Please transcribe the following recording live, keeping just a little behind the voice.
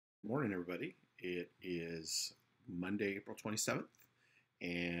Morning, everybody. It is Monday, April 27th,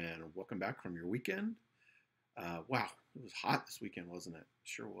 and welcome back from your weekend. Wow, it was hot this weekend, wasn't it?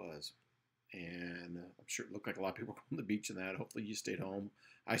 Sure was. And I'm sure it looked like a lot of people were on the beach and that. Hopefully, you stayed home.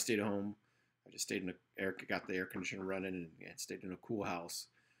 I stayed home. I just stayed in got the air conditioner running and stayed in a cool house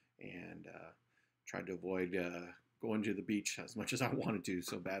and tried to avoid going to the beach as much as I wanted to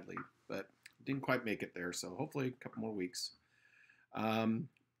so badly, but didn't quite make it there. So hopefully, a couple more weeks. Um,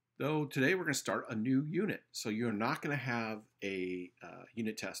 Though today we're going to start a new unit. So you're not going to have a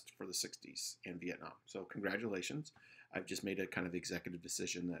unit test for the 60s and Vietnam. So congratulations. I've just made a kind of executive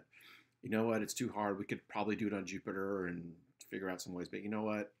decision that, you know what, it's too hard. We could probably do it on Jupiter and figure out some ways, but you know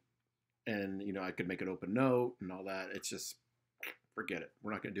what? And, I could make an open note and all that. It's just, forget it.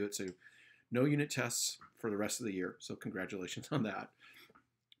 We're not going to do it. So no unit tests for the rest of the year. So congratulations on that.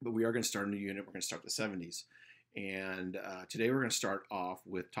 But we are going to start a new unit. We're going to start the 70s. And today we're going to start off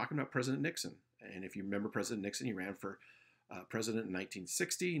with talking about President Nixon. And if you remember President Nixon, he ran for president in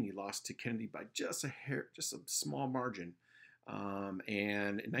 1960, and he lost to Kennedy by just a small margin. And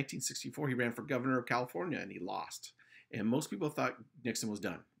in 1964, he ran for governor of California, and he lost. And most people thought Nixon was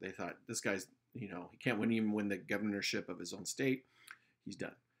done. They thought this guy's, he can't even win the governorship of his own state. He's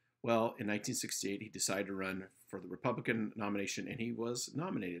done. Well, in 1968, he decided to run for the Republican nomination, and he was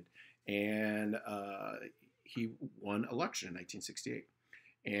nominated. And he won election in 1968,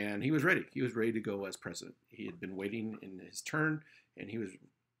 and he was ready. He was ready to go as president. He had been waiting in his turn, and he was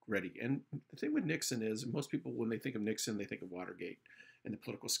ready. And the thing with Nixon is, most people, when they think of Nixon, they think of Watergate and the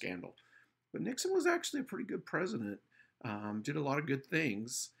political scandal. But Nixon was actually a pretty good president. Did a lot of good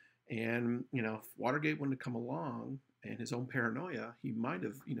things, and if Watergate wouldn't have come along and his own paranoia, he might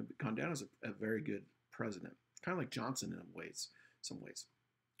have gone down as a very good president. Kind of like Johnson in some ways.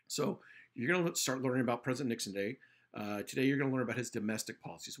 So you're going to start learning about President Nixon Day. Today you're going to learn about his domestic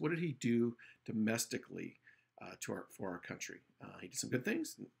policies. What did he do domestically for our country? He did some good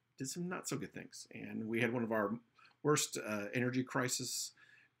things, did some not so good things. And we had one of our worst energy crises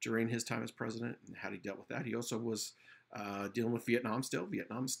during his time as president, and how he dealt with that. He also was dealing with Vietnam still.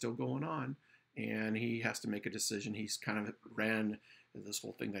 Vietnam's still going on, and he has to make a decision. He's kind of ran this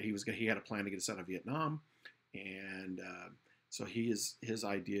whole thing that he had a plan to get us out of Vietnam, and so his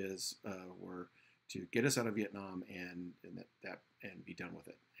ideas were to get us out of Vietnam and be done with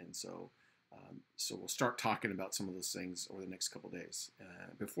it. And so we'll start talking about some of those things over the next couple of days.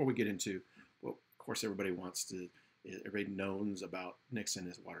 Before we get into what, of course, everybody knows about Nixon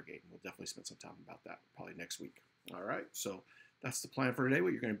is Watergate. And we'll definitely spend some time about that probably next week. All right. So that's the plan for today.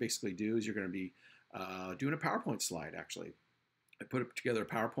 What you're going to basically do is you're going to be doing a PowerPoint slide, actually. I put together a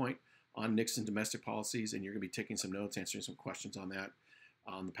PowerPoint on Nixon domestic policies, and you're going to be taking some notes, answering some questions on that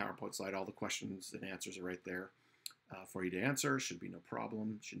on the PowerPoint slide. All the questions and answers are right there for you to answer. Should be no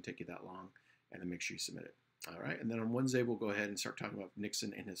problem. Shouldn't take you that long. And then make sure you submit it. All right. And then on Wednesday, we'll go ahead and start talking about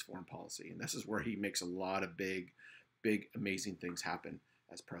Nixon and his foreign policy. And this is where he makes a lot of big, amazing things happen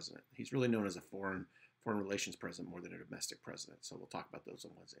as president. He's really known as a foreign relations president more than a domestic president. So we'll talk about those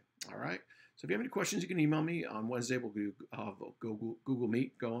on Wednesday. All right. So if you have any questions, you can email me on Wednesday. We'll do Google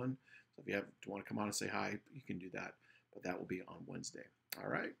Meet going. So if you want to come on and say hi, you can do that. But that will be on Wednesday. All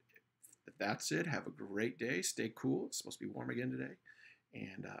right. If that's it, have a great day. Stay cool. It's supposed to be warm again today.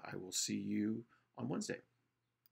 And I will see you on Wednesday.